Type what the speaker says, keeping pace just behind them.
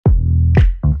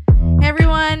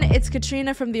everyone, it's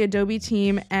Katrina from the Adobe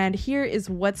team, and here is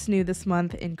what's new this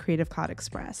month in Creative Cloud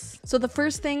Express. So the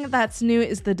first thing that's new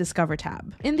is the Discover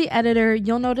tab. In the editor,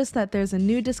 you'll notice that there's a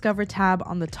new Discover tab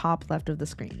on the top left of the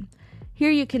screen.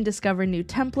 Here you can discover new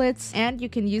templates, and you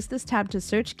can use this tab to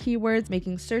search keywords,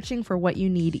 making searching for what you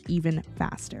need even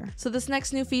faster. So this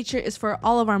next new feature is for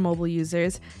all of our mobile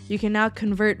users. You can now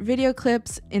convert video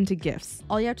clips into GIFs.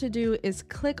 All you have to do is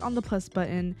click on the plus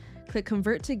button, click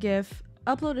Convert to GIF,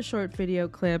 upload a short video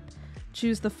clip,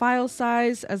 choose the file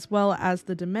size as well as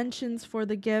the dimensions for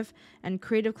the GIF, and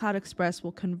Creative Cloud Express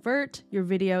will convert your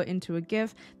video into a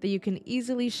GIF that you can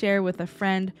easily share with a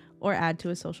friend or add to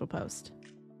a social post.